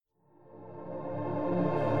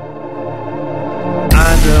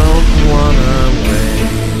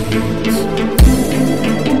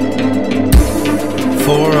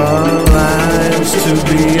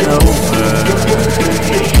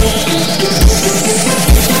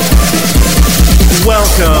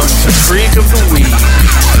Creek of the Week.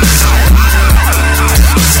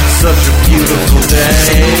 Such a beautiful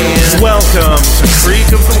day. Welcome to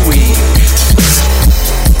Creek of the Week.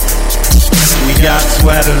 We got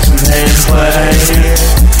sweaters and hand play.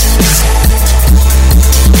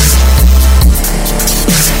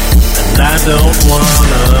 And I don't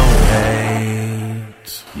wanna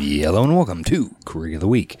wait. Hello and welcome to Creek of the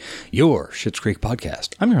Week, your Schitt's Creek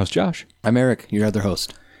podcast. I'm your host, Josh. I'm Eric, your other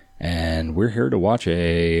host. And we're here to watch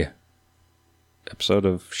a episode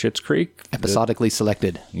of Schitt's Creek. Episodically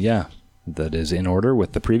selected. That is in order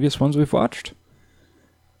with the previous ones we've watched.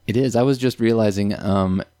 It is. I was just realizing,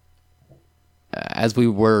 as we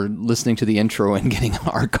were listening to the intro and getting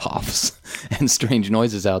our coughs and strange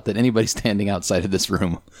noises out, that anybody standing outside of this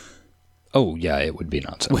room Oh, yeah, it would be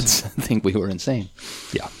nonsense. would think we were insane.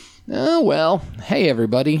 Yeah. Oh, well. Hey,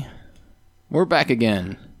 everybody. We're back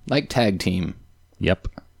again. Like tag team. Yep.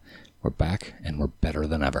 We're back, and we're better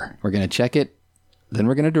than ever. We're going to check it, then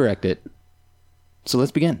we're going to direct it. So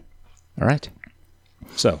let's begin. All right.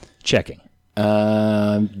 So, checking.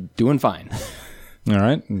 Doing fine. All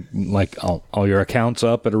right. Like, all your accounts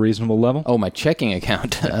up at a reasonable level? Oh, my checking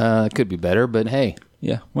account. Could be better, but hey.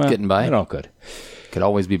 Yeah. Well, Getting by. It all good. Could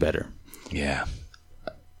always be better. Yeah.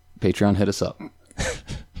 Patreon, hit us up.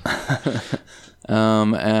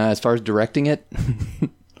 As far as directing it,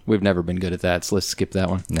 we've never been good at that, so let's skip that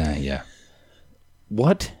one. Nah, yeah.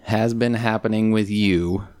 What has been happening with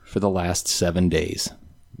you for the last 7 days?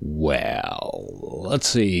 Well, let's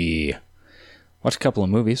see. Watch a couple of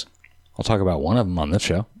movies. I'll talk about one of them on this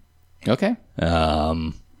show. Okay.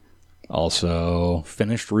 Also,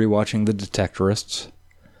 finished rewatching The Detectorists,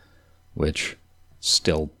 which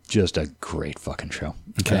still just a great fucking show.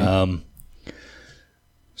 Okay.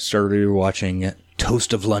 Started watching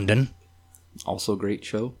Toast of London. Also great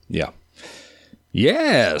show. Yeah.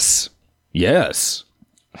 Yes. Yes.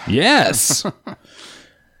 Yes.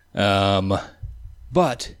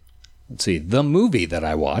 But let's see, the movie that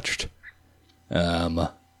I watched,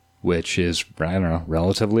 which is, I don't know,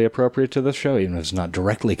 relatively appropriate to this show, even if it's not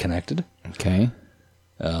directly connected. Okay.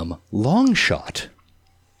 Long Shot.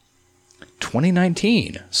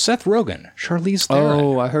 2019. Seth Rogen, Charlize Theron.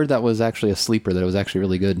 Oh, I heard that was actually a sleeper, that it was actually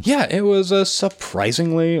really good. Yeah, it was a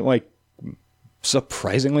surprisingly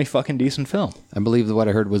fucking decent film. I believe that what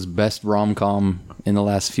I heard was best rom-com in the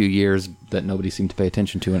last few years that nobody seemed to pay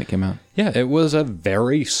attention to when it came out. Yeah, it was a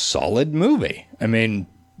very solid movie. I mean,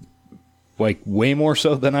 like, way more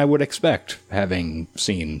so than I would expect, having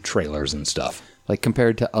seen trailers and stuff. Like,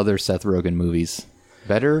 compared to other Seth Rogen movies.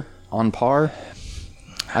 Better? On par?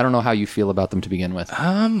 I don't know how you feel about them to begin with.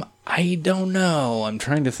 I don't know. I'm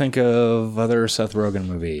trying to think of other Seth Rogen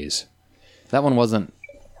movies. That one wasn't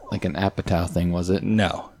like an Apatow thing, was it?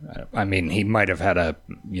 No. I mean, he might have had a,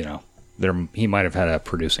 he might have had a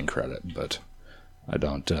producing credit, but I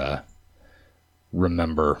don't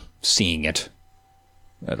remember seeing it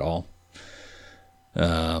at all.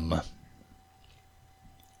 Yeah,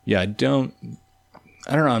 I don't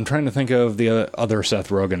know. I'm trying to think of the other Seth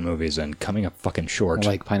Rogen movies and coming up fucking short.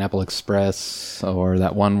 Like Pineapple Express, or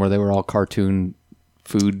that one where they were all cartoon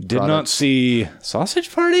food Did not products. see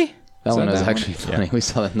Sausage Party? That one was that actually funny. Yeah. We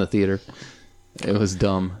saw that in the theater. It was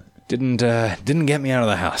dumb. Didn't get me out of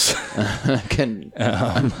the house.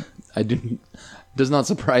 I didn't. Does not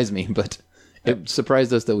surprise me, but it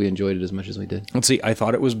surprised us that we enjoyed it as much as we did. Let's see. I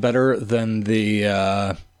thought it was better than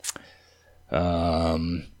the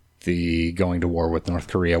going to war with North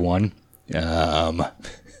Korea one. Was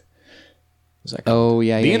that Oh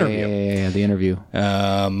yeah, The yeah, Interview. Yeah, the interview.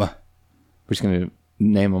 We're just gonna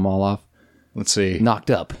name them all off. Let's see. Knocked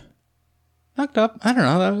Up. Knocked Up. I don't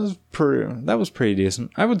know. That was pretty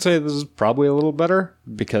decent. I would say this is probably a little better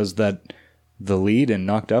because the lead in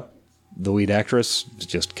Knocked Up, the lead actress, is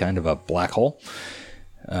just kind of a black hole.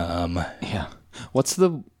 Yeah. What's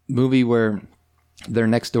the movie where they're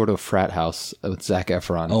next door to a frat house with Zac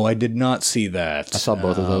Efron? Oh, I did not see that. I saw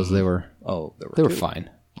both of those. They were They were fine.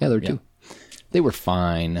 Yeah, there were two. They were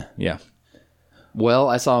fine. Yeah. Well,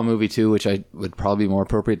 I saw a movie too, which I would probably be more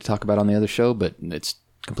appropriate to talk about on the other show, but it's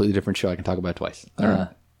a completely different show. I can talk about it twice.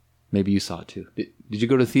 Maybe you saw it too. Did you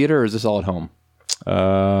go to the theater, or is this all at home?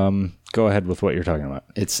 Go ahead with what you're talking about.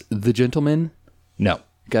 It's The Gentleman. No.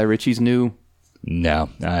 Guy Ritchie's new. No.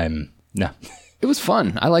 No. It was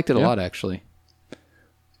fun. I liked it a lot, actually.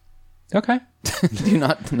 Okay. You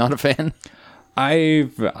not a fan?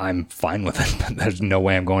 I'm fine with it, but there's no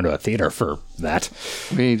way I'm going to a theater for that.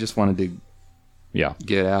 We just wanted to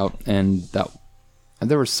get out, and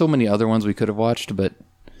there were so many other ones we could have watched, but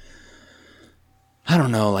I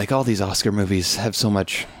don't know, like all these Oscar movies have so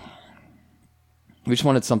much. We just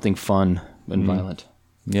wanted something fun and violent.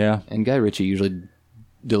 Yeah. And Guy Ritchie usually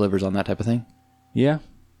delivers on that type of thing. Yeah.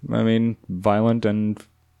 I mean, violent and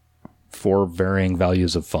for varying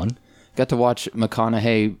values of fun. Got to watch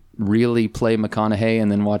McConaughey really play McConaughey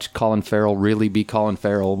and then watch Colin Farrell really be Colin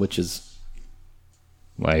Farrell, which is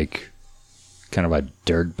Like, kind of a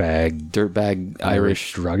dirtbag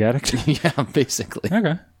Irish. drug addict. Yeah, basically.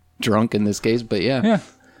 Okay. Drunk in this case, but yeah. Yeah.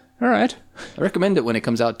 All right. I recommend it when it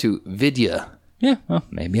comes out to Vidya. Yeah. Well,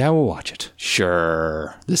 maybe I will watch it.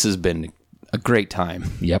 Sure. This has been a great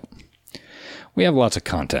time. Yep. We have lots of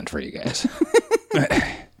content for you guys.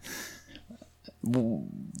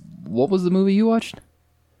 What was the movie you watched?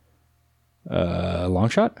 Long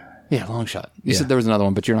shot? Yeah, Long Shot. You said there was another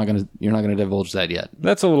one, but you're not gonna divulge that yet.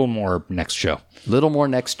 That's a little more next show. Little more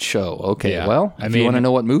next show. Okay. Yeah. Well, I if you mean- want to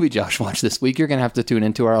know what movie Josh watched this week, you're gonna have to tune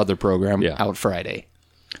into our other program Yeah. out Friday.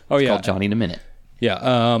 Oh, yeah. Called Johnny in a Minute. Yeah.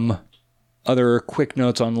 Other quick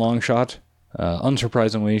notes on Long Shot.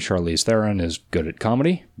 Unsurprisingly, Charlize Theron is good at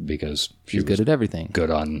comedy because She's good at everything. good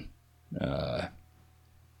on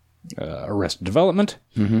Arrested Development.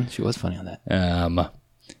 Mm-hmm. She was funny on that.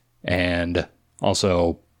 And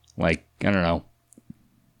also, like, I don't know,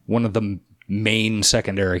 one of the main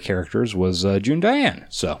secondary characters was June Diane.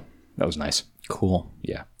 So that was nice. Cool.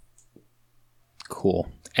 Yeah. Cool.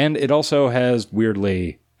 And it also has,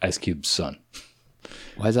 weirdly, Ice Cube's son.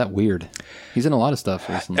 Why is that weird? He's in a lot of stuff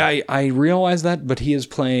recently. I realize that, but he is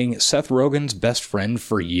playing Seth Rogen's best friend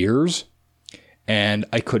for years. And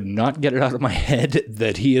I could not get it out of my head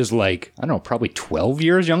that he is like, I don't know, probably 12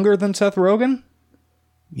 years younger than Seth Rogen.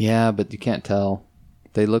 Yeah, but you can't tell.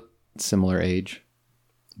 They look similar age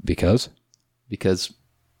Because? because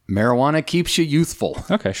marijuana keeps you youthful.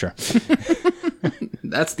 Okay, sure.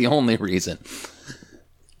 That's the only reason.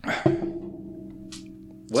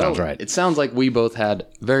 Well, Sounds right. It sounds like we both had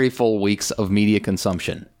very full weeks of media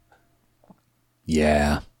consumption.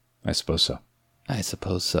 Yeah, I suppose so. I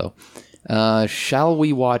suppose so. Shall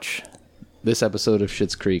we watch this episode of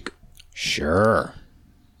Schitt's Creek? Sure.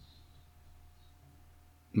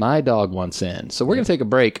 My dog wants in. So we're going to take a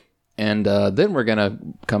break, and then we're going to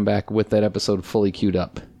come back with that episode fully queued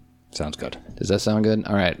up. Sounds good. Does that sound good?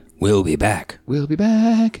 All right. We'll be back. We'll be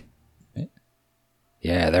back.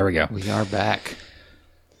 Yeah, there we go. We are back.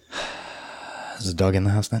 Is the dog in the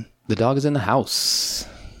house then? The dog is in the house.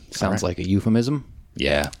 Sounds like a euphemism.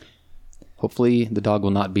 Yeah. Hopefully the dog will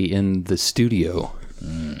not be in the studio.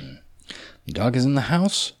 The dog is in the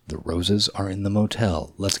house. The roses are in the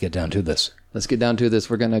motel. Let's get down to this. Let's get down to this.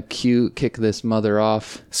 We're going to kick this mother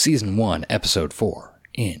off. Season 1, Episode 4.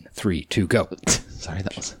 In 3, 2, go. Sorry,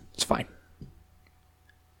 that was... It's fine.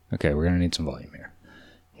 Okay, we're going to need some volume here.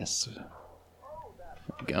 Yes. There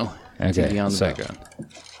we go. Okay, TV on the so- background.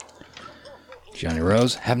 Johnny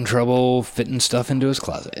Rose having trouble fitting stuff into his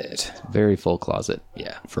closet. Very full closet.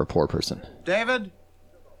 Yeah. For a poor person. David,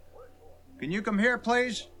 can you come here,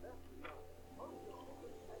 please?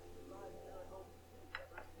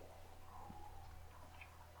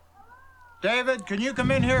 David, can you come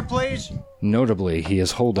in here, please? Notably, he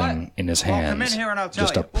is holding in his Well, hands come in here and I'll tell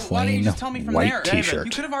just you. a Well, why don't you plain just tell me from white there? David, t-shirt.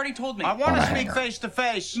 You could have already told me. I want On to a speak hanger. face to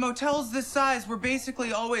face. Motels this size, we're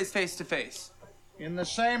basically always face to face. In the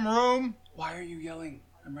same room. Why are you yelling?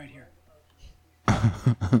 I'm right here.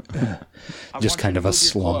 Just kind of a move your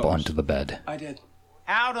slump clothes. onto the bed. I did.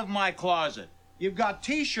 Out of my closet. You've got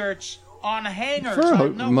T-shirts on hangers. For a I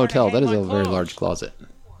have nowhere to motel, hang that is my a very clothes. large closet.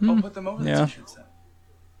 Oh, put them over Yeah. the t-shirts then.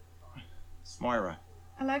 Moira,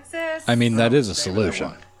 Alexis. I mean, that is a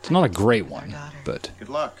solution. It's not a great one, but good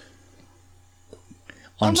luck.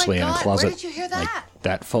 honestly, in a God, where closet did you hear like that?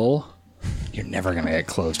 that full, you're never going to get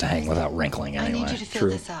clothes to hang without wrinkling I anyway. need you to fill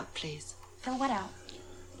this out, please. Fill what out?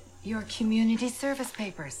 Your community service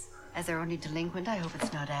papers. As they're only delinquent, I hope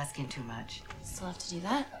it's not asking too much. Still have to do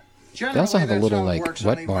that? They also have a little, like,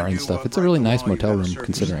 wet bar and stuff. It's a really nice motel room,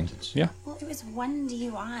 considering. Yeah. Well, it was one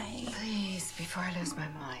DUI. Please, before I lose my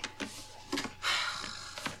mind.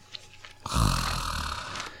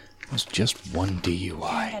 It was just one I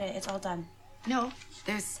DUI. get it. It's all done. No,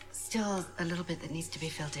 there's still a little bit that needs to be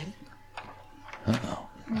filled in.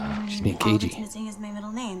 She's being All that's cagey. missing is my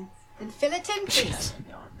middle name. Then fill it in, please.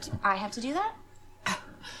 I have to do that?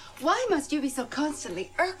 Why must you be so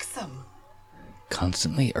constantly irksome?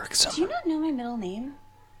 Constantly Do irksome. you not know my middle name?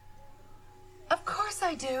 Of course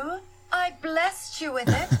I do. I blessed you with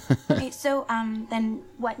it. Okay, so, then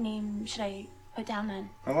what name should I put down then?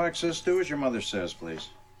 Alexis, do as your mother says, please.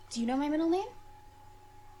 Do you know my middle name?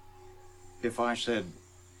 If I said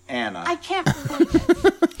Anna. I can't believe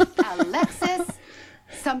it. Alexis,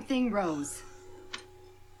 something rose.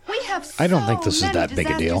 We have I don't so think this is many that big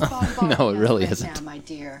a deal. disasters bombarding No, it really us right isn't. Now, my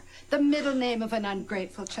dear, the middle name of an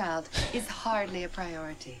ungrateful child is hardly a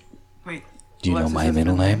priority. Wait. Do you know Alexis my has a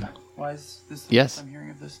middle middle name? Why is this the Yes. first I'm hearing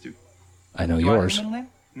of this? I know Do I have a yours. middle name?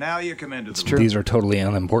 Now you come into the true. These are totally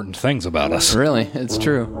unimportant things about us. Really, it's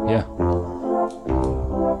true. Yeah.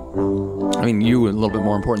 I mean, you were a little bit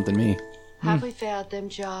more important than me. Have we failed them,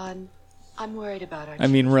 John? I'm worried about our I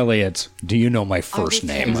mean, really, it's, do you know my first we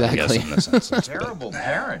name? fair? I guess, in this instance. terrible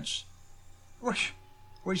parents.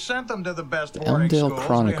 We sent them to the best boarding Elmdale schools. We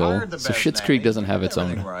Chronicle. hired the So best Schitt's Creek nannies. doesn't have We its did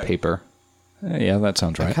own everything right. paper. Yeah, that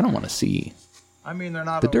sounds I right. kind of want to see. I mean, they're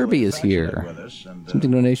not The Derby overly is here. affectionate with us, and,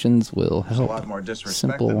 Something donations will there's a lot help more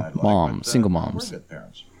disrespect than simple I'd like, moms, but, single We're moms. good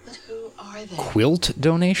parents. But who are they? Quilt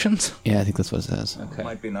donations? Yeah, I think that's what it says. It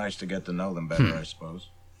might be nice to get to know them better, I suppose.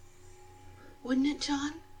 Wouldn't it,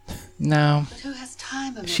 John? No. But who has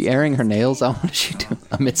time? Is she airing her nails out? What is she doing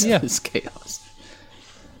amidst this chaos?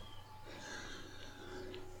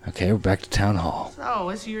 Okay, we're back to town hall. Oh,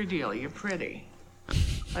 what's your deal? You're pretty.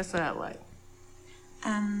 What's that like?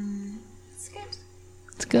 It's good.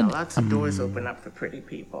 It's good. Lots of doors open up for pretty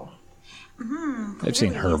people. I've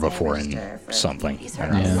seen her before in something. I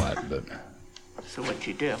don't know what, but So what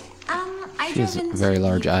you do? I She has drove into very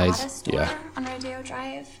large the eyes. Prada store Yeah. on Rodeo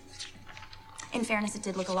Drive. In fairness, it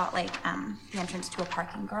did look a lot like the entrance to a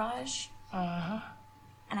parking garage.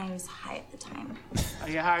 And I was high at the time. Are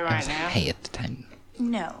you high right now? Hey, at the time.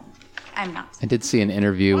 No, I'm not. I did see an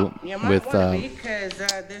interview You might with want to be, 'cause,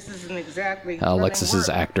 this isn't exactly Alexis's running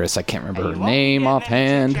work. actress. I can't remember And her you won't be name getting any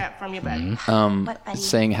offhand. chit-chat from your buddy. What, buddy?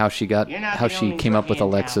 Saying how she got, You're not how the she only came up with cookie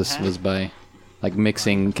in town, Alexis huh? was by like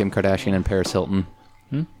mixing Kim Kardashian and Paris Hilton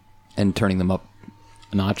and turning them up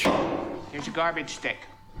a notch. Here's your garbage stick.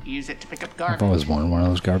 Use it to pick up I've garbage. always wanted one of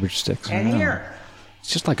those garbage sticks. I And don't know. here, It's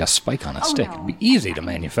just like a spike on a Oh, stick. no. It'd be easy to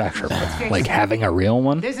manufacture, but like having a real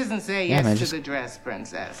one. this isn't say Yeah, yes man, to just- the dress,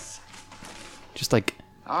 princess. Just like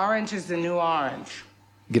Orange is the new orange.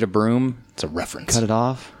 get a broom, It's a reference. cut it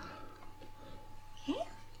off.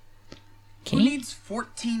 Who needs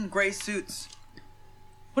 14 gray suits?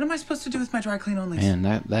 What am I supposed to do with my dry clean only? Man,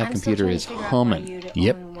 that I'm still computer trying to is figure out why humming. you'd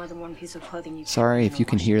Yep. own more than one piece of clothing you Sorry can't if you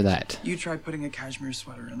can wash. hear that. You try putting a cashmere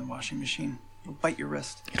sweater in the washing machine. It'll bite your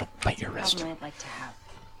wrist. It'll bite your wrist. Problem I'd like to have.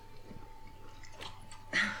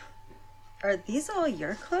 Are these all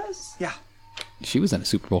your clothes? Yeah, She was in a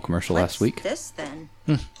Super Bowl commercial last What's week this then?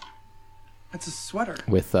 it's a sweater.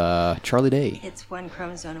 with Charlie Day. It's one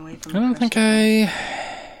chromosome away from. I don't think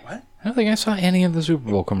What? I don't think I saw any of the Super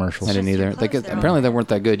Bowl commercials. I didn't either. Like, apparently they weren't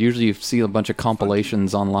that good. Usually you see a bunch of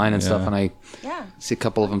compilations online and stuff, and I Yeah. see a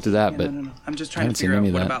couple of them through that, Yeah, but no. I'm just I trying haven't to seen figure out any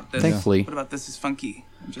of what that. about this. Thankfully. What about this is funky?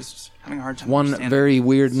 I'm just having a hard time. one understanding. very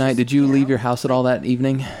weird night. Did you leave your house at all that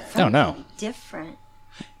evening? Oh, no. Different.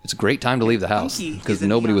 It's a great time to leave the house Funky because is a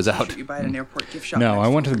nobody neon was t-shirt out. You buy at an airport gift shop No, next I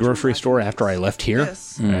went to door the for grocery $2.99. store after I left here,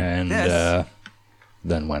 This, and this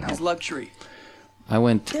then went is home. luxury. I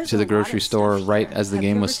went There's to the a lot grocery of store stuff right here. as the Have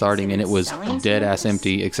game you was ever starting, and it was considered selling dead ass samples?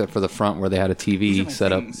 empty except for the front where they had a These TV are my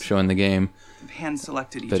set up things. showing the game. I've hand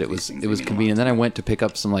selected each But of it these was things it was that mean a lot convenient. to Then I me. went to pick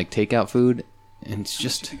up some like takeout food, and it's How much do you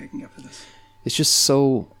just think I can get for this? it's just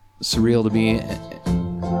so surreal to be.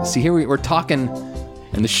 See, here we're talking,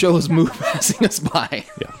 and the show's passing us by.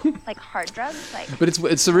 Like hard drugs? Like, But it's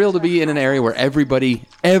surreal to be in an area where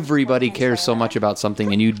everybody cares so much about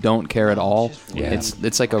something and you don't care at all. Yeah.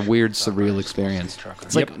 It's like a weird surreal experience.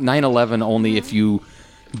 It's like 9/11 only if you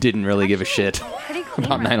didn't really give a shit. pretty clean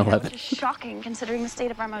About right now, 9/11. which is shocking considering the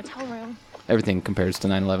state of our motel room. Everything compares to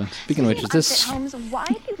 9/11. Speaking of which, is this Homes, why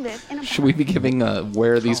do you live in a should we be giving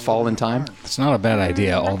where these fall in time? It's not a bad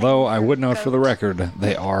idea, although I would note for the record,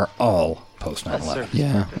 they are all post 9/11.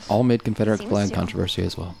 Yeah, all mid Confederate Seems flag to. controversy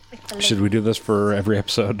as well. Should we do this for every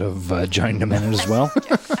episode of Giant a Minute as well?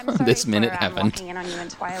 I'm sorry This minute for, happened. walking in on you and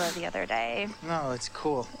Twyla the other day. No, it's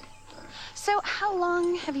cool. So how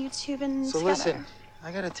long have you two been So together? listen,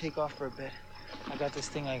 I gotta take off for a bit. I got this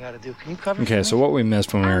thing I gotta do. Can you cover Okay, for so me? what we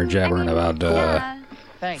missed when we were jabbering about yeah.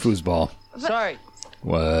 Thanks. foosball Sorry.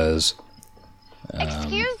 was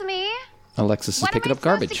Excuse me. Alexis is What am picking I up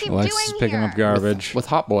supposed to garbage keep Alexis is doing picking here? up garbage. with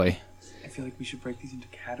Hot Boy. I feel like we should break these into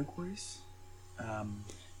categories.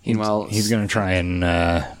 Meanwhile, He's going to try and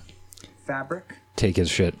Fabric. take his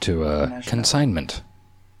shit to a consignment.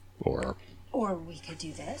 Or Or we could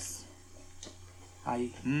do this.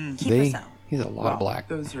 Keep they or sell. he's a lot of black.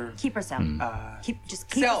 Those are Keep or sell. Just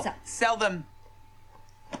keep or sell. sell. Sell them.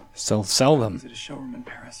 sell them. Is it a showroom in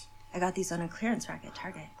Paris? I got these on a clearance rack at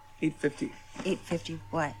Target. $850. $850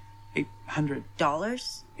 what? $800.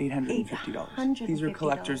 Dollars? $850. These are $850.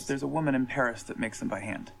 collectors. There's a woman in Paris that makes them by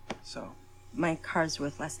hand. So, My car's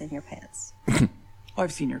worth less than your pants. well, Well,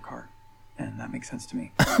 I've seen your car, and that makes sense to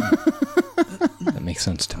me. That makes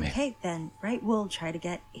sense to me. Okay, then, right? We'll try to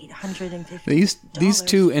get $850. These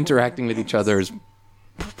two interacting with each other is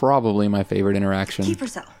probably my favorite interaction. Keep her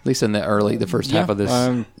so. At least in the first half of this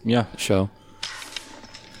show.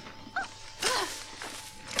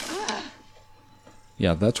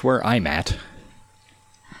 Yeah, that's where I'm at.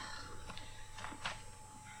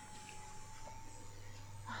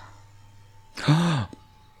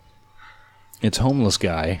 It's homeless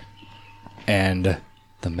guy and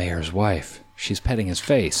the mayor's wife. She's petting his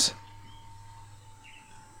face.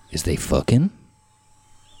 Is they fucking?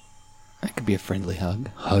 That could be a friendly hug.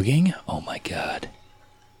 Hugging? Oh my god.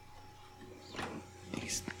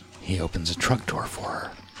 He opens a truck door for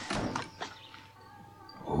her.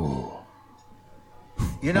 Ooh.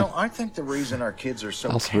 You know, I think the reason our kids are so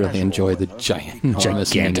I also really enjoy the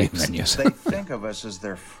gigantic menus. They think of us as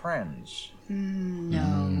their friends.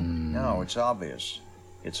 No. No, it's obvious.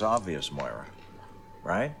 It's obvious, Moira.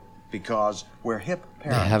 Right? Because we're hip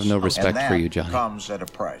parents. They have no respect and for you, that Johnny. comes at a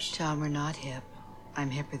price. John, we're not hip.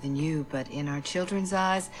 I'm hipper than you, but in our children's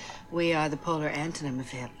eyes, we are the polar antonym of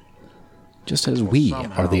hip. Just as we are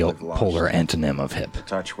the polar antonym of hip.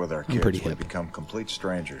 Touch with our I'm pretty kids, we hip. become complete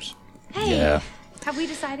strangers. Hey, Yeah. have we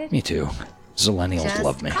decided? Me too. Zillennials Just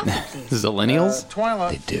love me. Zillennials? Twyla,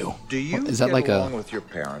 They do. do you Is that get like a- along with your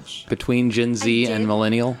parents? Between Gen Z and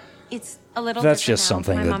Millennial? It's a little That's different just now.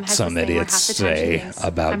 something My that mom has some this thing where idiots half the time she say thinks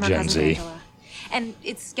about I'm her Gen cousin Z. Angela. And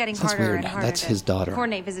it's getting That's harder weird. and harder That's to his daughter.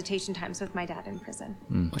 coordinate visitation times with my dad in prison.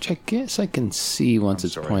 Which I guess I can see once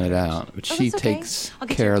it's pointed out. But Oh, she that's okay. takes I'll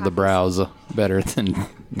get care your of the copies. brows better than...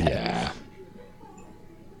 Yeah.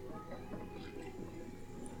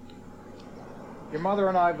 Your mother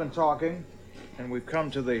and I have been talking, and we've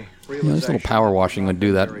come to the You know, realization. this little power washing would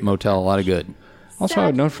do that motel a lot of good. Also, I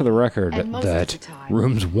would note for the record And most of that the time,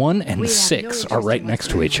 rooms 1 and we have 6 no are interest right in next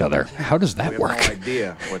what's to each going on. other. How does We that have work? no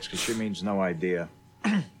idea. She means no idea.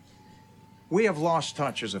 We have lost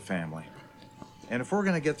touch as a family. And if we're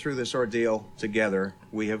going to get through this ordeal together,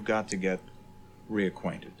 we have got to get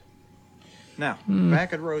reacquainted. Now,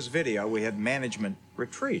 back at Rose Video, we had management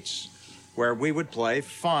retreats where we would play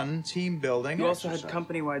fun team building. You also had exercises.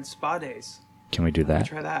 company-wide spa days. Can we do that?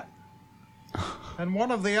 Try that. And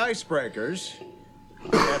one of the icebreakers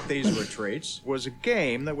at these retreats was a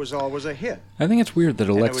game that was always a hit. I think it's weird that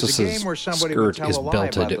And it was a Alexis's game where somebody would skirt tell is a lie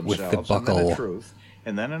belted about with the themselves, and then a buckle truth,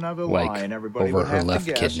 and then another like, lie, and everybody over would her have left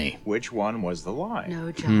to guess kidney. which one was the lie.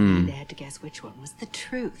 No, John, they had to guess which one was the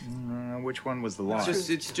truth. Which one was the lie?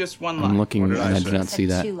 It's just one lie. I'm looking What did and I I say? did not see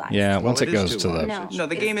that. Two lies. Yeah, Well, once it it is goes two to the... No. No,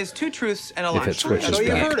 the game is 2 truths and a lie. If it switches So you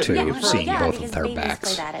back heard it. to Yeah, well, seeing both because of their babies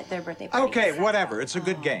backs. play that at their birthday parties. Okay, whatever. It's a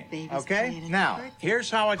good game. babies Okay? playing in Now, the birthday. here's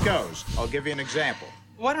how it goes. I'll give you an example.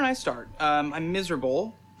 Why don't I start? I'm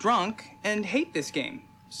miserable, drunk, and hate this game.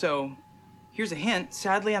 So, here's a hint.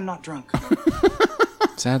 Sadly, I'm not drunk.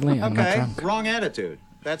 Sadly, I'm not Okay, drunk. wrong attitude.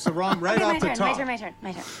 That's the wrong right Okay, off my the turn, top.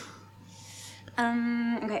 my turn.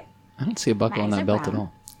 Okay. I don't see a buckle on My eyes that are belt at brown.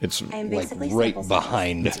 all. It's I'm like basically right simple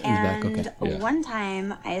behind. back, okay. And Yeah. one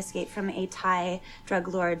time, I escaped from a Thai drug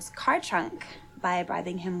lord's car trunk by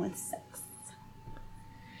bribing him with sex.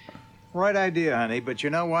 Right idea, honey, but you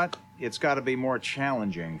know what? It's got to be more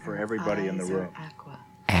challenging for everybody in the Eyes room. are aqua.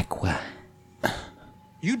 Aqua.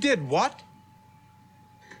 You did what?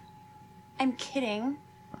 I'm kidding.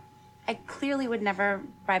 I clearly would never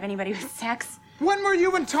bribe anybody with sex. When were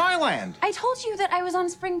you in Thailand? I told you that I was on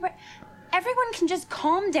spring break. Everyone can just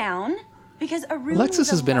calm down because Arun Alexis was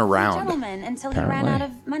a has been lovely around, gentleman until he ran apparently. out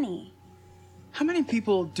of money. How many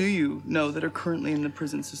people do you know that are currently in the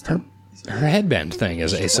prison system? Her headband thing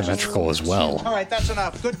is asymmetrical as well. All right, that's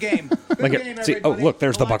enough. Good game. Good Look game, at, see, oh, everybody. look,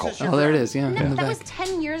 there's the buckle. Alexis, Oh, there it is, yeah. No, in the that back. was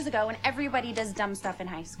 10 years ago when everybody does dumb stuff in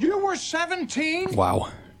high school. You were 17? Wow.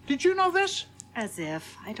 Did you know this? As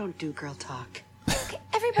if. I don't do girl talk.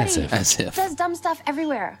 Everybody As if. does dumb stuff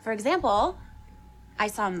everywhere. For example, I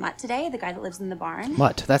saw Mutt today, the guy that lives in the barn.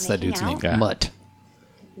 Mutt. That's that making dude's name. out Yeah. Mutt.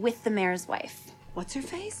 With the mayor's wife. What's her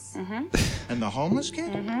face? And the homeless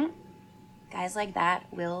kid? Guys like that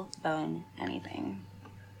will bone anything.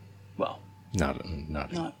 Well, Not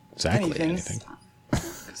not exactly anything. anything.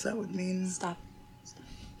 because that would mean Stop.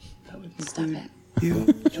 that would Stop include it. you.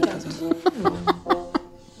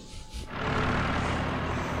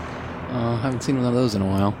 I haven't seen one of those in a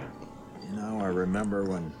while. You know, I remember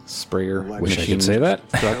when Sprayer. Wish I machine could say that.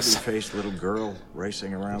 Trucks. chubby-faced little girl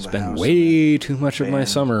racing around the Spend house. way too much of my Man,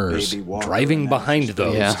 summers baby walker driving and behind that.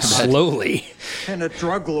 those Yeah. slowly. In a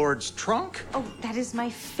drug lord's trunk? Oh, that is my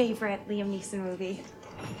favorite Liam Neeson movie.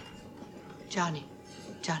 Johnny.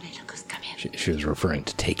 Johnny, Lucas, come here. She was referring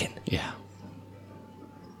to Taken. Yeah.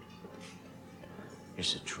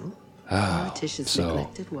 Is it true? Oh, so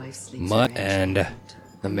Mutt and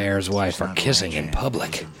the mayor's wife are kissing in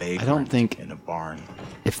public. I don't think in a barn.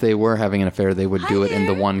 if they were having an affair, they would do it in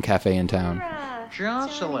the one cafe in town.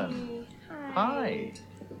 Jocelyn. Hi.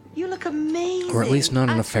 You look amazing. Or at least not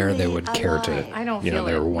an affair they would care to, I don't you know, feel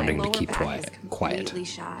they it. were My wanting to lower keep back quiet. is completely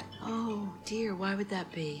shot. Oh dear, why would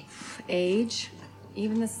that be? Age.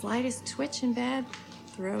 Even the slightest twitch in bed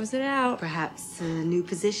throws it out. Perhaps a new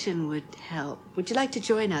position would help. Would you like to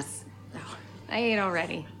join us? No, I ate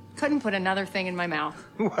already. Couldn't put another thing in my mouth.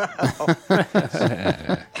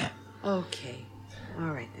 Okay. All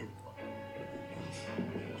right then.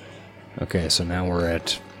 Okay, so now we're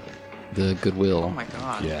at the Goodwill. Oh my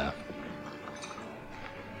god. Yeah.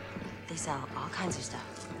 They sell all kinds of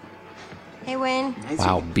stuff. Hey, Wayne.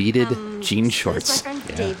 Wow, beaded jean This shorts. is my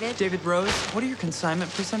friend David. David Rose, what are your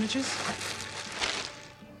consignment percentages?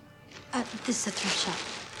 This is a thrift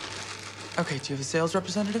shop. Okay, do you have a sales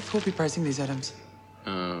representative who will be pricing these items?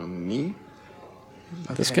 Me?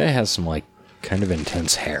 This guy has some, like, kind of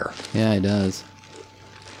intense hair. Yeah, he does.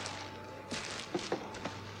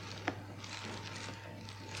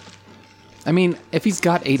 I mean, if he's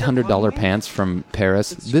got $800 pants from Paris,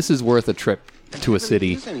 this is worth a trip to a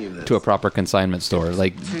city, to a proper consignment store.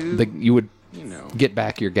 Like, you would get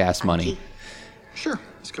back your gas money. Sure,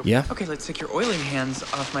 let's go. Yeah. Okay, let's take your oily hands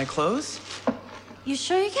off my clothes. You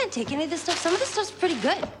sure you can't take any of this stuff? Some of this stuff's pretty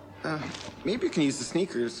good. Maybe you can use the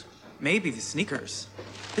sneakers. Maybe the sneakers.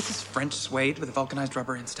 This is French suede with a vulcanized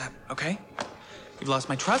rubber instep, okay? You've lost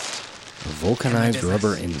my trust. Vulcanized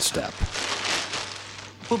rubber instep.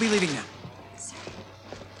 We'll be leaving now.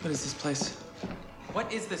 What is this place?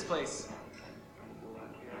 What is this place?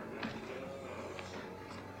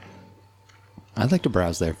 I'd like to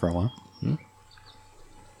browse there for a while.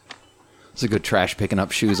 It's a good trash picking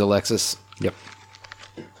up shoes, Alexis. Yep.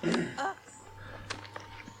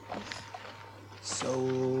 So,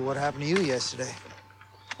 what happened to you yesterday?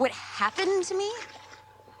 What happened to me?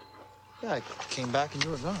 Yeah, I came back and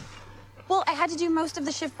you were gone. Well, I had to do most of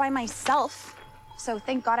the shift by myself. So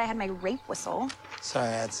thank God I had my rape whistle. Sorry,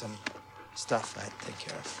 I had some stuff I had to take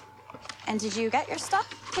care of. And did you get your stuff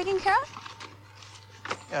taken care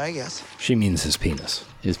of? Yeah, I guess. She means his penis.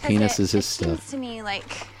 His penis is his It seems stuff. to me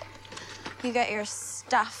like you get your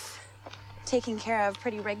stuff taken care of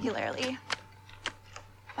pretty regularly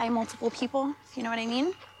by multiple people, if you know what I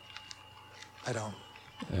mean. I don't.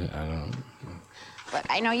 I don't. Look,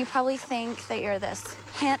 I know you probably think that you're this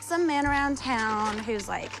handsome man around town who's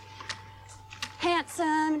like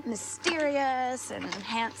handsome, mysterious, and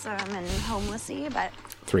handsome and homelessy, but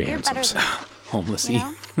Three you're better handsomes. than that. Homelessy. You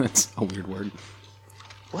know? That's a weird word.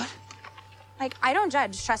 What? Like, I don't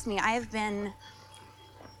judge, trust me. I've been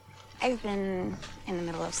in the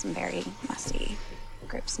middle of some very messy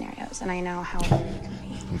group scenarios, and I know how it can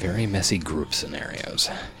be. Very messy group scenarios.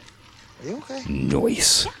 Are you okay?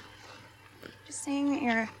 Nice. Just saying that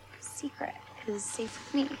your secret is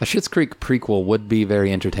safe with me. A Schitt's Creek prequel would be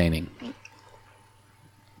very entertaining.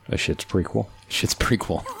 A Schitt's prequel? Schitt's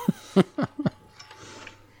prequel.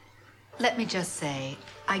 Let me just say,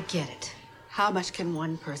 I get it. How much can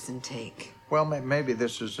one person take? Well, maybe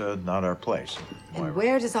this is not our place. And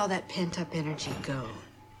where does all that pent-up energy go?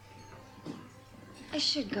 I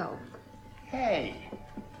should go. Hey,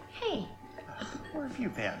 Hey, where have you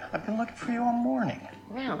been? I've been looking for you all morning.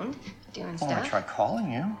 around, doing I want stuff. to try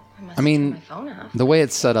calling you. must I have mean, turned my phone off. the way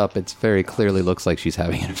it's set up, it's very clearly looks like she's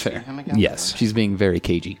having an affair. Yes. She's being very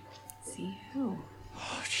cagey. See who?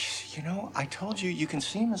 Oh, you know, I told you you can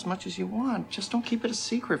see him as much as you want. Just don't keep it a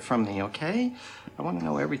secret from me, okay? I want to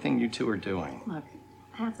know everything you two are doing. Look,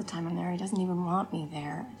 half the time I'm there, he doesn't even want me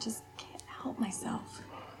there. I just can't help myself.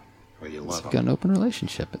 Well, you So love we've got him. an open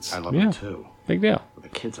relationship. It's I love Yeah. him too. Big deal. But the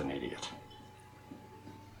kid's an idiot.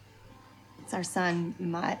 It's our son,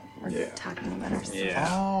 Mutt. We're talking about our son.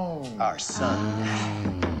 Oh. Our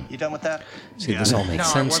son. You done with that? See, this all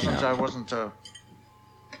makes sense now. I wasn't.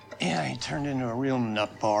 Yeah, he turned into a real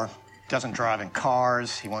nut bar. Doesn't drive in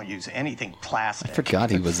cars. He won't use anything plastic. I forgot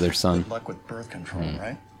he was their son. Good luck with birth control,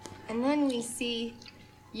 right? And then we see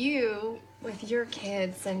you with your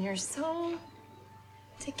kids, and you're so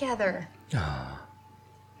together.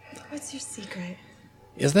 What's your secret?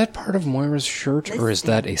 Is that part of Moira's shirt, or is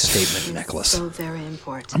that a statement necklace? So very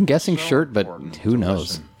important. I'm guessing shirt, but who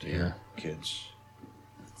knows? Dear kids.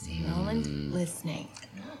 See, Roland, listening.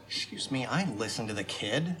 Excuse me, I listen to the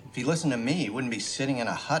kid. If he listened to me, he wouldn't be sitting in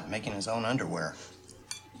a hut making his own underwear.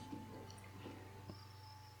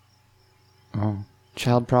 Oh,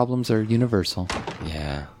 child problems are universal.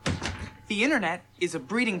 Yeah. The internet is a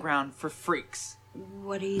breeding ground for freaks.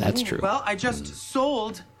 What do you That's mean? true. Well, I just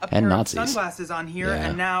sold a And pair Nazis. of sunglasses on here, Yeah.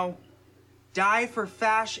 and now Die for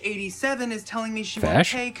Fash 87 is telling me she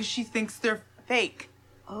Fash? won't pay because she thinks they're fake.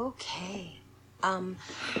 Okay.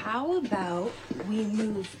 How about we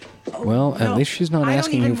move? Well, at No, least she's not I don't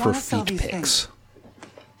asking even you for wanna sell feet these pics. things.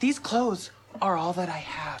 These clothes are all that I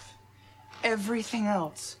have. Everything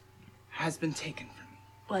else has been taken from me.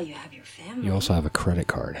 Well, you have your family. You also have a credit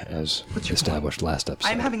card, as established last episode.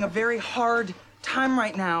 I'm having a very hard time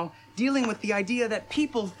right now dealing with the idea that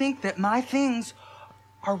people think that my things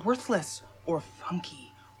are worthless or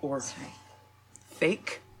funky or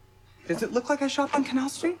fake. Does it look like I shop on Canal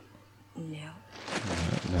Street? No.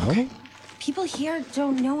 No? People here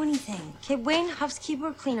don't know anything. Kid Wayne huffs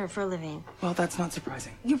keyboard cleaner for a living. Well, that's not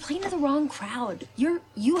surprising. You're playing to the wrong crowd. You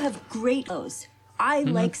have great clothes. I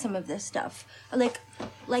like some of this stuff.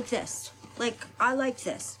 Like this. Like I like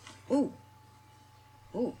this. Ooh.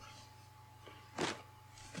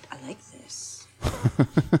 I like this.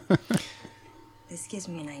 This gives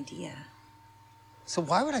me an idea. So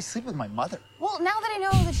why would I sleep with my mother? Well, now that I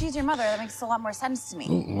know that she's your mother, that makes a lot more sense to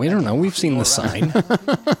me. We don't know. We've seen the sign.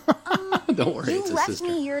 Don't worry, You it's a left sister.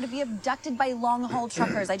 me here to be abducted by long-haul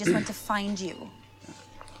truckers. I just went to find you.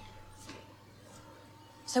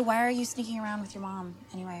 So why are you sneaking around with your mom?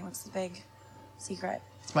 Anyway, what's the big secret?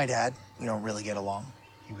 It's my dad. We don't really get along.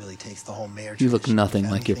 He really takes the whole mayor. You look tradition nothing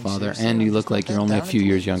and like your family thing father, seriously. and you look Just like you're bent only a down few and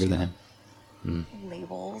years told younger me. than him.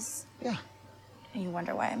 Labels. Yeah. And you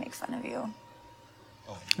wonder why I make fun of you.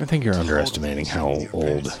 I think you're underestimating how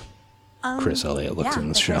old Chris Elliott looks in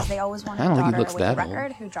this show. Because they always wanted I a don't think he daughter looks with a that old.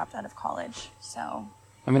 record who dropped out of college. So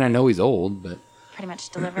I mean, I know he's old, but pretty much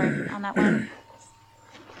delivered on that one.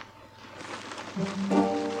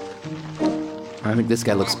 I think this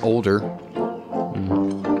guy looks older.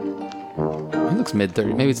 He looks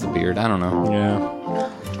mid-30s. Maybe it's the beard. I don't know.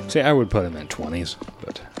 Yeah. See, I would put him in 20s,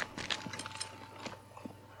 but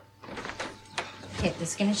Okay,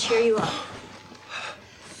 this is gonna cheer you up.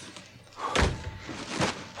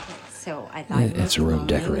 So I thought It's a room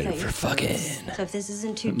decorated without for your fucking. clothes. So if this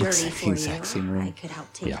isn't too It looks dirty like for the you, exact same room. I could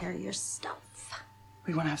help take Yeah. care of your stuff.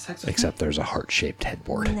 We want to have sex with except there's a heart-shaped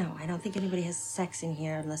headboard. No, I don't think anybody has sex in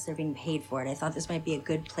here unless they're being paid for it. I thought this might be a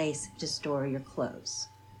good place to store your clothes.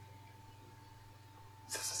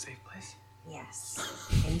 Is this a safe place? Yes.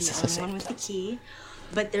 And the only one with the key.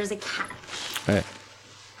 But there's a catch.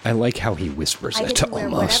 I like how he whispers I it get to to wear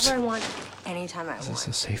almost. whatever I want anytime I Is want. this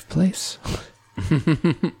a safe place?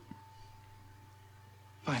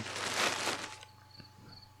 Fine.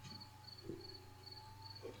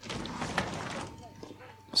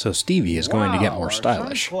 So Stevie is going to get more Wow, our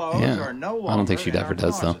stylish. son's clothes Yeah. are no I don't think longer she'd in ever our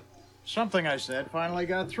does, though. closet. Something I said finally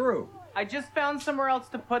got through. I just found somewhere else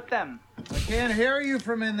to put them. I can't hear you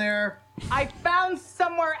from in there. I found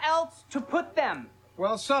somewhere else to put them.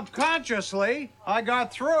 Well, subconsciously, I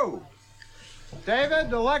got through.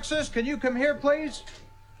 David, Alexis, can you come here, please?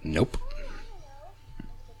 Nope.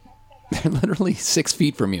 They're literally 6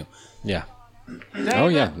 feet from you. Yeah. David, Oh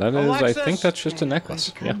yeah, that is. Alexis? I think that's just a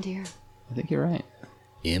necklace. Yeah. Dear. I think you're right.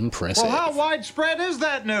 Impressive. Well, how widespread is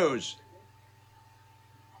that news?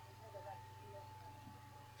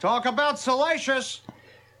 Talk about salacious.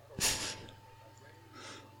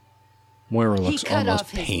 Moira looks cut almost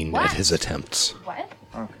off his pained what? at his attempts. What?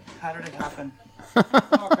 How did it happen? Look,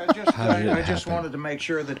 How did it I just happen? wanted to make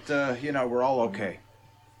sure that, we're all okay.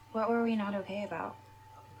 What were we not okay about?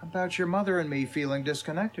 About your mother and me feeling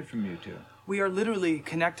disconnected from you two. We are literally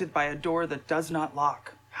connected by a door that does not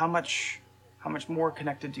lock. How much more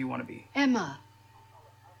connected do you want to be? Emma.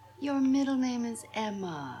 Your middle name is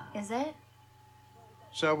Emma. Is it?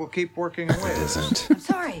 So we'll keep working away. It isn't. I'm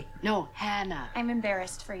sorry. No, Hannah. I'm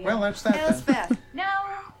embarrassed for you. Well, that's that then. Elspeth. No,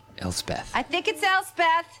 Elspeth. I think it's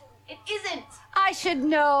Elspeth. it isn't. I should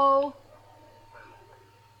know.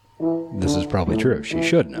 This is probably true. She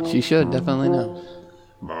should know. She should definitely know.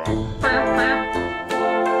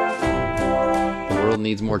 The world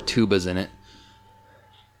needs more tubas in it.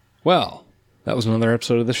 Well, that was another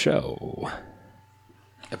episode of the show.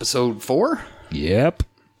 Episode 4? Yep.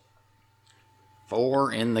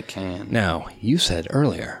 4 in the can. Now, you said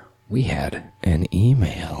earlier we had an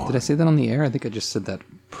email. Did I say that on the air? I think I just said that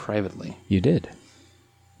privately. You did.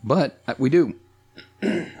 But we do.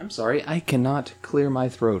 I'm sorry, I cannot clear my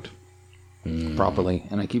throat properly,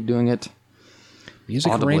 and I keep doing it.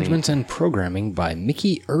 Music audibly. arrangements and programming by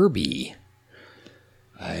Mickey Irby.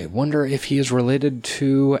 I wonder if he is related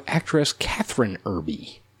to actress Catherine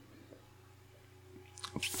Irby.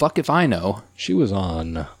 Fuck if I know. She was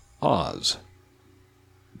on Oz.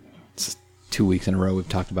 It's 2 weeks in a row we've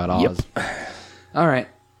talked about Oz. Yep. All right.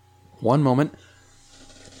 One moment.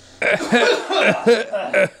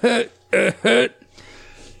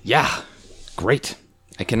 Yeah, great.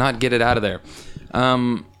 I cannot get it out of there.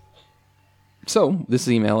 So this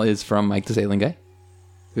email is from Mike the Sailing Guy,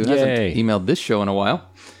 who hasn't emailed this show in a while.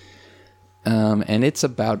 And it's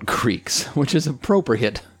about creeks, which is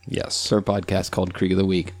appropriate. Yes. For a podcast called Creek of the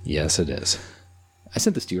Week. Yes, it is. I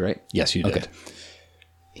sent this to you, right? Yes, you did. Okay.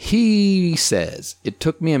 He says, it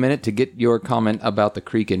took me a minute to get your comment about the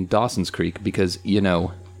creek in Dawson's Creek because,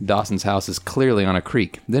 Dawson's house is clearly on a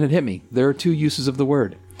creek. Then it hit me. There are two uses of the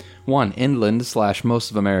word. One, inland / most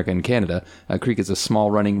of America and Canada. A creek is a small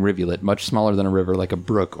running rivulet, much smaller than a river like a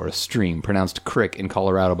brook or a stream, pronounced crick in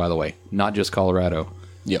Colorado, by the way. Not just Colorado.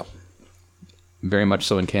 Yeah. Very much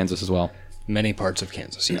so in Kansas as well. Many parts of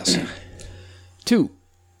Kansas, yes. 2,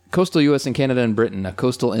 coastal U.S. and Canada and Britain. A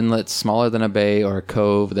coastal inlet smaller than a bay or a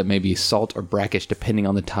cove that may be salt or brackish depending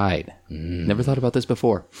on the tide. Never thought about this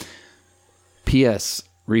before. P.S.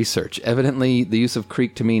 Research. Evidently, the use of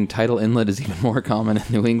creek to mean tidal inlet is even more common in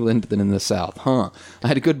New England than in the South. I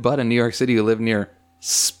had a good bud in New York City who lived near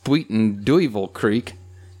Spuiten-Duyvil Creek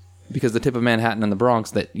because the tip of Manhattan and the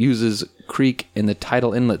Bronx that uses creek in the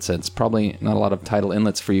tidal inlet sense. Probably not a lot of tidal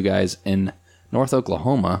inlets for you guys in North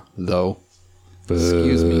Oklahoma, though. Boo.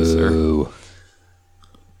 Excuse me, sir. In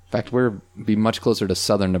fact, we're be much closer to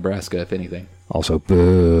southern Nebraska, if anything. Also,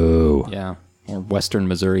 boo. Yeah, or western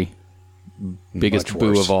Missouri. Biggest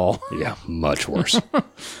boo of all. Yeah, much worse.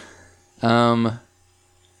 That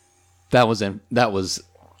was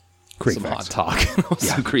Creek some facts. hot talk.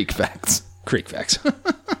 Some Creek facts. Creek facts.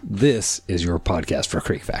 This is your podcast for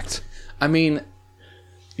Creek facts. I mean,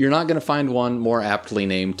 you're not going to find one more aptly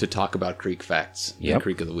named to talk about Creek facts than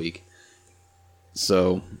Creek of the Week.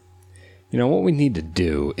 So, what we need to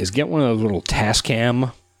do is get one of those little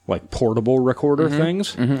Tascam, like portable recorder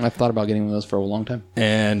things. I've thought about getting one of those for a long time.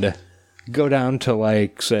 And go down to,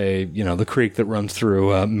 like, say, the creek that runs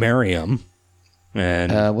through Merriam.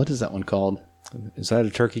 And what is that one called? Is that a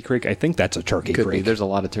Turkey Creek? I think that's a Turkey Could Creek. be. There's a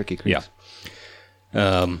lot of Turkey Creeks.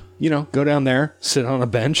 Yeah. Go down there, sit on a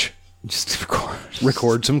bench, just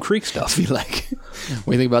record some creek stuff. Be like, what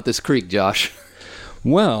do you think about this creek, Josh?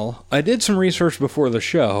 Well, I did some research before the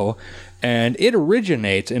show, and it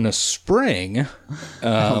originates in a spring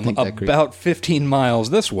about 15 miles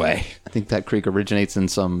this way. I think that creek originates in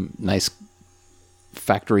some nice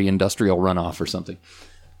factory industrial runoff or something.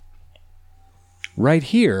 Right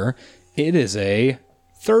here, it is a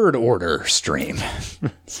third order stream.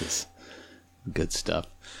 This is good stuff.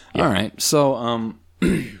 Yeah. All right, so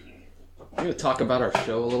we're going to talk about our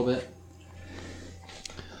show a little bit.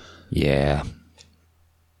 Yeah.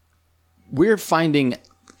 We're finding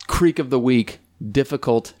Creek of the Week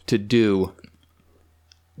difficult to do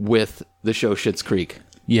with the show Schitt's Creek.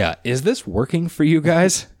 Yeah, is this working for you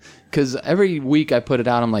guys? Because every week I put it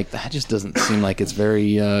out, I'm like, that just doesn't seem like it's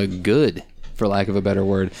very good, for lack of a better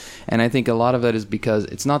word. And I think a lot of it is because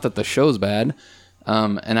it's not that the show's bad,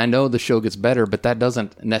 and I know the show gets better, but that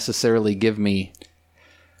doesn't necessarily give me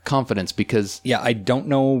confidence because... Yeah, I don't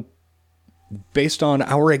know, based on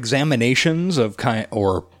our examinations of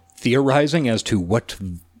or theorizing as to what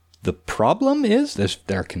the problem is,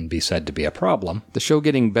 there can be said to be a problem. The show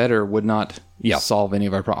getting better would not solve any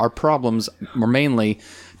of our problems. Our problems were mainly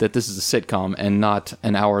that this is a sitcom and not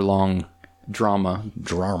an hour-long drama.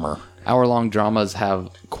 Hour-long dramas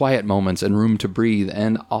have quiet moments and room to breathe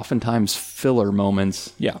and oftentimes filler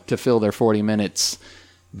moments to fill their 40 minutes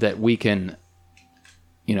that we can,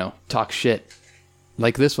 talk shit.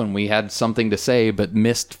 Like this one, we had something to say but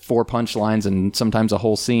missed 4 punchlines and sometimes a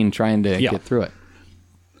whole scene trying to get through it.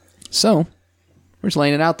 So, we're just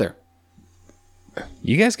laying it out there.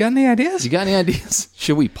 You guys got any ideas? You got any ideas?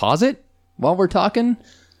 Should we pause it while we're talking?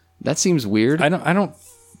 That seems weird. I don't.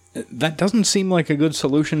 That doesn't seem like a good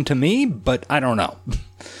solution to me, but I don't know.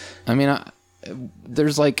 I mean,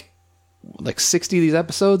 there's like 60 of these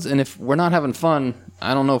episodes, and if we're not having fun,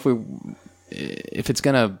 I don't know if it's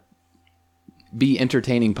gonna be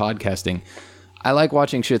entertaining podcasting. I like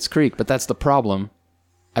watching Schitt's Creek, but that's the problem.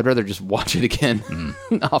 I'd rather just watch it again,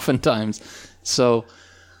 oftentimes. So,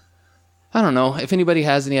 I don't know. If anybody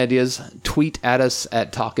has any ideas, tweet at us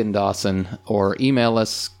at Talkin' Dawson or email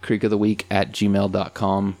us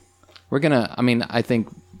creekoftheweek@gmail.com. We're gonna, I think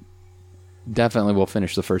definitely we'll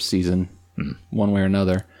finish the first season one way or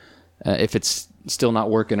another. If it's still not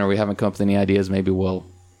working or we haven't come up with any ideas, maybe we'll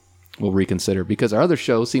reconsider because our other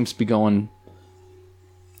show seems to be going.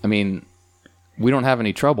 We don't have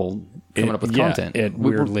any trouble coming up with content. It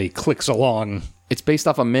weirdly clicks along. It's based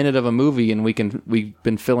off a minute of a movie, and we've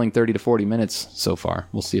been filling 30 to 40 minutes so far.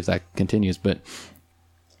 We'll see if that continues, but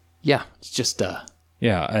yeah, it's just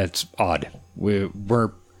yeah, it's odd.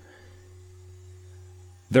 We're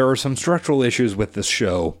there are some structural issues with this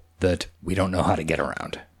show that we don't know how to get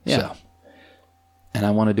around. Yeah. So, And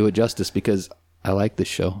I want to do it justice because I like this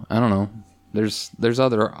show. I don't know. There's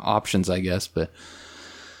other options, I guess, but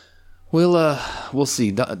we'll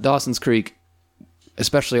see. Dawson's Creek,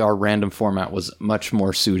 especially our random format, was much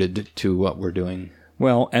more suited to what we're doing.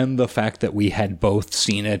 well, and the fact that we had both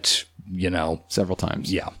seen it, Several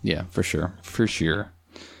times. Yeah. Yeah, for sure. For sure.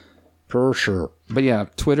 for sure. But yeah,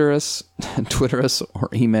 Twitter us or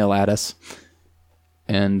email at us.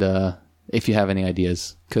 And if you have any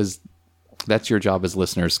ideas, because that's your job as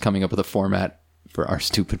listeners, coming up with a format for our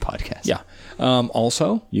stupid podcast. Yeah.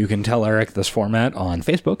 Also, you can tell Eric this format on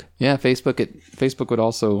Facebook. Yeah, Facebook would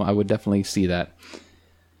also, I would definitely see that.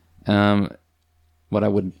 What I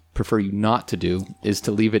would prefer you not to do is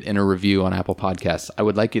to leave it in a review on Apple Podcasts. I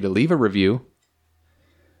would like you to leave a review,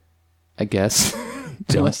 I guess.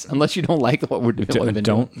 unless you don't like what we're doing.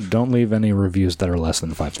 Don't leave any reviews that are less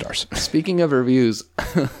than 5 stars. Speaking of reviews,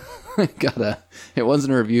 it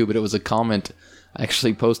wasn't a review, but it was a comment. I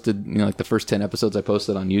actually posted, like the first 10 episodes I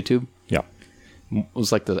posted on YouTube. Yeah. It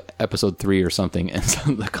was like the episode 3 or something. And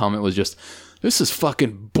so the comment was just, "This is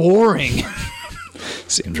fucking boring."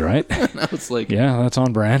 Seems right. And I was like, yeah, that's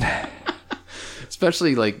on brand.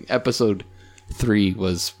 Especially like episode 3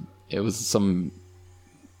 was some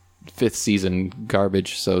 5th season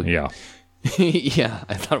garbage. So yeah. Yeah,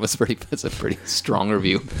 I thought it's a pretty strong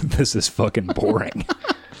review. This is fucking boring.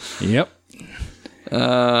 Yep.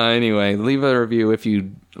 Anyway, leave a review if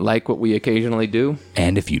you like what we occasionally do.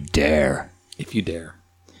 And if you dare. If you dare.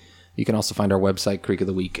 You can also find our website,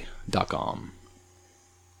 creekoftheweek.com.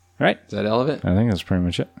 All right. Is that all of it? I think that's pretty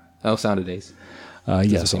much it. Oh, Sound of Days.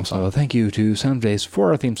 Yes, also thank you to Sound of Days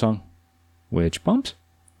for our theme song, which bumps.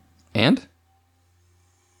 And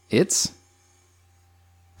it's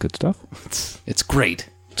good stuff. It's great.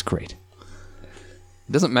 It's great.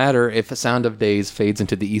 It doesn't matter if a Sound of Days fades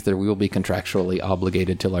into the ether. We will be contractually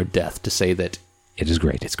obligated till our death to say that it is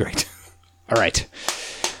great. It's great. All right.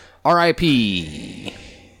 R.I.P.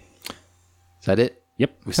 Is that it?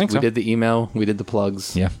 Yep. We did the email. We did the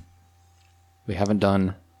plugs. Yeah. We haven't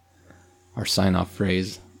done our sign-off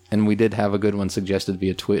phrase. And we did have a good one suggested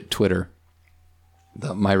via Twitter.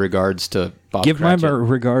 My regards to Bob Give Cratchit. my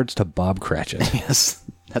regards to Bob Cratchit. Yes.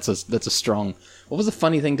 That's a strong... What was the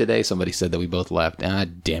funny thing today? Somebody said that we both laughed. Ah,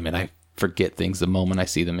 damn it. I forget things the moment I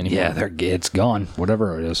see them anymore. Yeah, it's gone.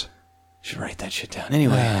 Whatever it is. Should write that shit down.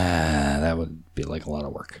 Anyway. That would be like a lot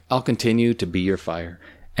of work. I'll continue to be your fire.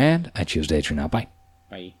 And I choose Daedra now. Bye.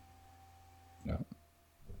 Bye. No.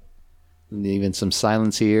 Even some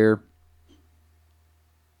silence here.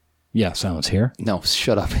 Yeah, silence here. No,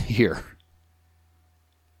 shut up here.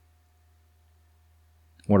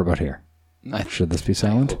 What about here? Should this be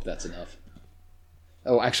silent? I hope that's enough.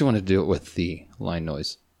 Oh, I actually wanted to do it with the line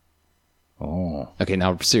noise. Oh. Okay,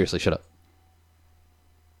 now seriously, shut up.